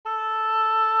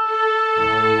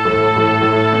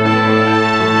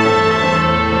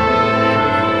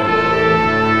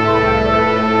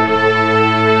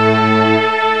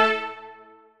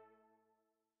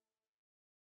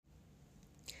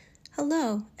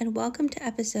Hello, and welcome to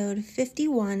episode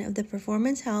 51 of the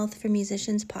Performance Health for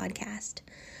Musicians podcast.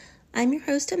 I'm your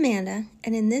host, Amanda,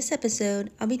 and in this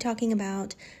episode, I'll be talking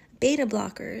about beta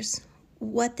blockers,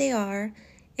 what they are,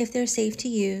 if they're safe to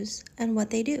use, and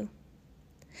what they do.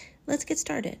 Let's get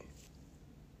started.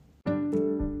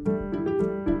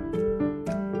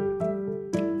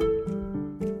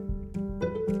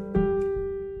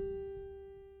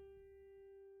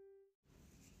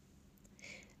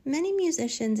 Many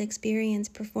musicians experience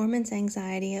performance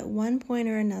anxiety at one point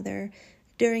or another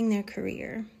during their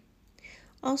career.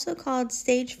 Also called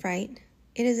stage fright,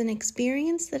 it is an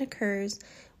experience that occurs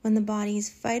when the body's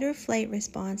fight or flight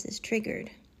response is triggered.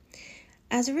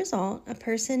 As a result, a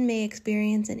person may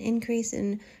experience an increase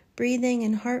in breathing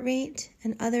and heart rate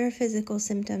and other physical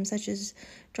symptoms such as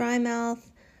dry mouth,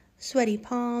 sweaty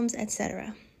palms,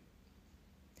 etc.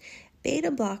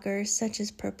 Beta blockers such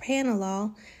as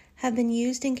propranolol have been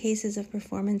used in cases of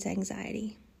performance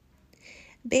anxiety.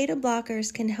 Beta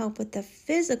blockers can help with the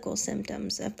physical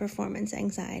symptoms of performance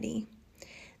anxiety.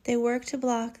 They work to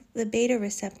block the beta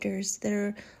receptors that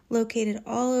are located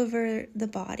all over the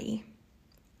body.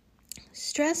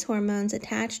 Stress hormones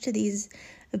attach to these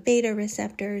beta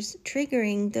receptors,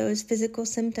 triggering those physical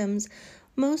symptoms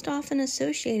most often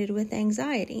associated with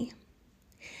anxiety.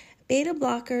 Beta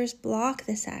blockers block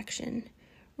this action,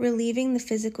 relieving the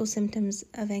physical symptoms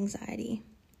of anxiety.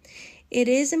 It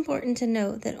is important to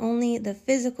note that only the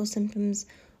physical symptoms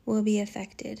will be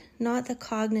affected, not the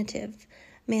cognitive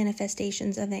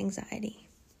manifestations of anxiety.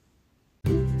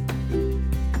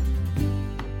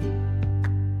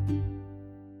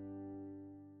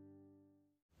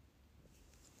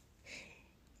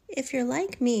 If you're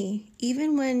like me,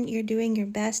 even when you're doing your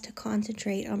best to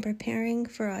concentrate on preparing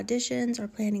for auditions or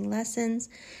planning lessons,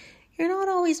 you're not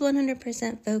always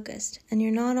 100% focused, and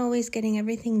you're not always getting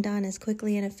everything done as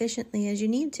quickly and efficiently as you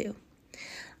need to.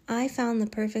 I found the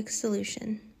perfect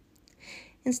solution.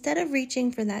 Instead of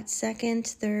reaching for that second,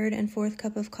 third, and fourth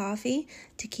cup of coffee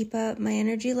to keep up my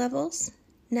energy levels,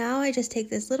 now I just take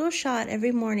this little shot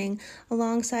every morning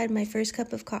alongside my first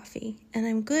cup of coffee, and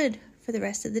I'm good for the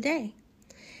rest of the day.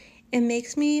 It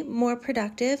makes me more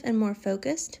productive and more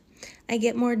focused. I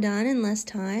get more done in less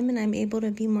time, and I'm able to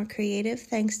be more creative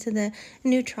thanks to the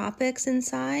nootropics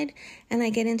inside, and I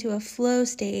get into a flow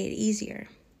state easier.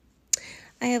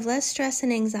 I have less stress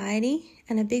and anxiety,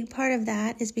 and a big part of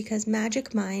that is because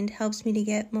Magic Mind helps me to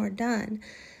get more done,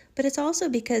 but it's also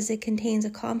because it contains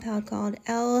a compound called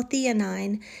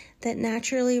L-theanine that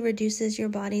naturally reduces your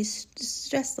body's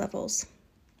stress levels.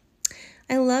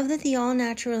 I love that the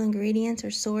all-natural ingredients are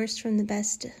sourced from the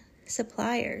best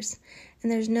suppliers,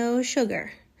 and there's no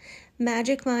sugar.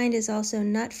 Magic Mind is also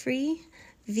nut-free,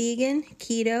 vegan,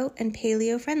 keto, and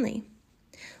paleo-friendly.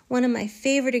 One of my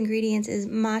favorite ingredients is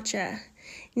matcha,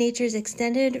 nature's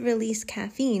extended-release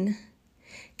caffeine.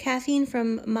 Caffeine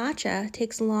from matcha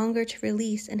takes longer to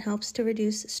release and helps to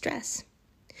reduce stress.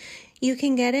 You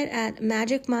can get it at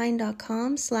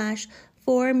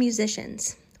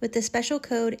magicmind.com/formusicians. With the special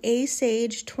code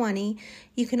ASAGE20,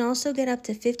 you can also get up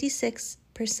to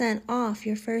 56% off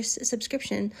your first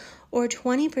subscription or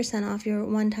 20% off your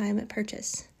one-time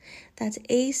purchase. That's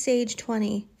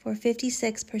ASAGE20 for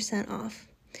 56% off.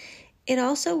 It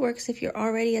also works if you're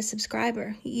already a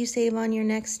subscriber. You save on your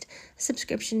next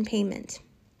subscription payment.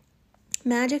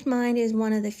 Magic Mind is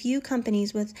one of the few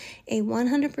companies with a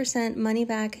 100%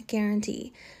 money-back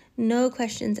guarantee. No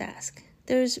questions asked.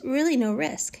 There's really no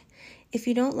risk. If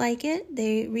you don't like it,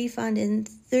 they refund in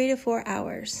 3 to 4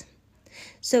 hours.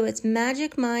 So it's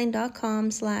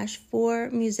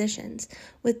magicmind.com/formusicians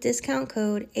with discount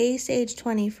code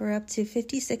ASAGE20 for up to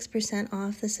 56%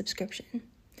 off the subscription.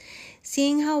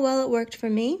 Seeing how well it worked for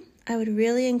me, I would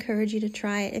really encourage you to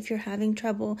try it if you're having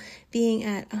trouble being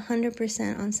at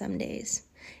 100% on some days.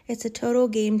 It's a total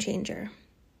game changer.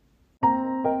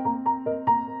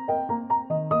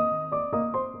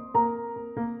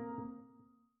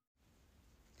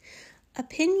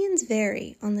 Opinions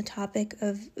vary on the topic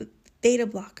of beta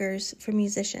blockers for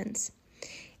musicians.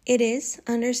 It is,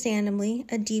 understandably,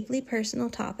 a deeply personal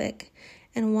topic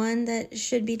and one that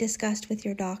should be discussed with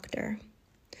your doctor.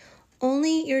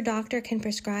 Only your doctor can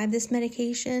prescribe this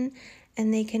medication,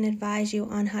 and they can advise you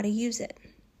on how to use it.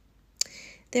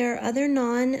 There are other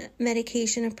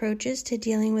non-medication approaches to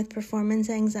dealing with performance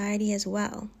anxiety as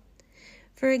well.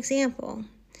 For example,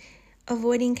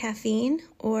 avoiding caffeine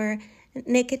or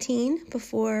nicotine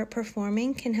before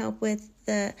performing can help with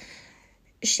the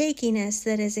shakiness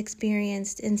that is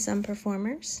experienced in some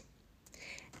performers.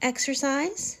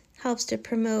 Exercise helps to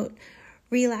promote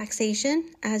relaxation,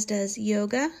 as does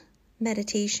yoga,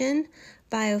 meditation,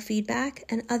 biofeedback,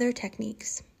 and other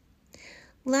techniques.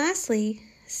 Lastly,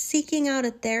 seeking out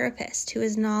a therapist who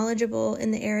is knowledgeable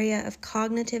in the area of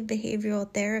cognitive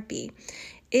behavioral therapy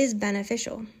is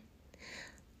beneficial.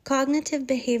 Cognitive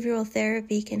behavioral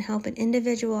therapy can help an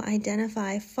individual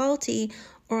identify faulty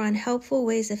or unhelpful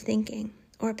ways of thinking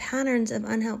or patterns of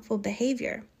unhelpful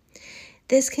behavior.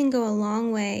 This can go a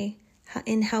long way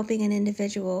in helping an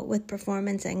individual with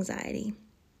performance anxiety.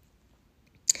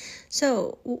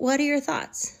 So, what are your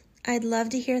thoughts? I'd love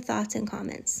to hear thoughts and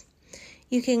comments.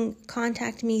 You can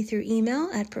contact me through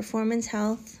email at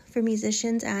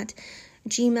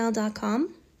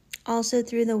performancehealthformusicians@gmail.com, also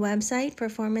through the website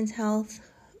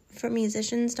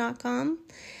performancehealthformusicians.com,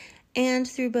 and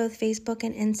through both Facebook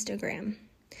and Instagram.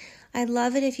 I'd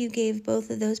love it if you gave both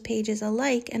of those pages a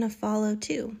like and a follow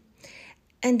too.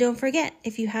 And don't forget,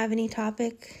 if you have any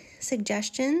topic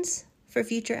suggestions for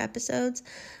future episodes,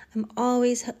 I'm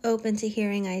always open to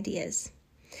hearing ideas.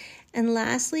 And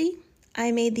lastly,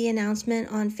 I made the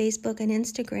announcement on Facebook and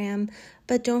Instagram,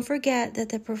 but don't forget that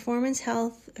the Performance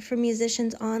Health for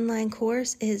Musicians online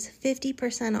course is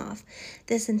 50% off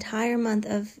this entire month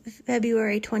of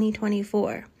February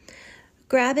 2024.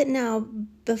 Grab it now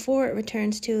before it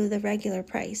returns to the regular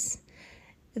price.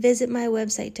 Visit my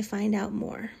website to find out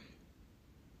more.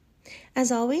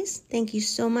 As always, thank you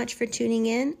so much for tuning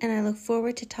in, and I look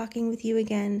forward to talking with you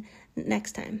again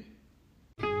next time.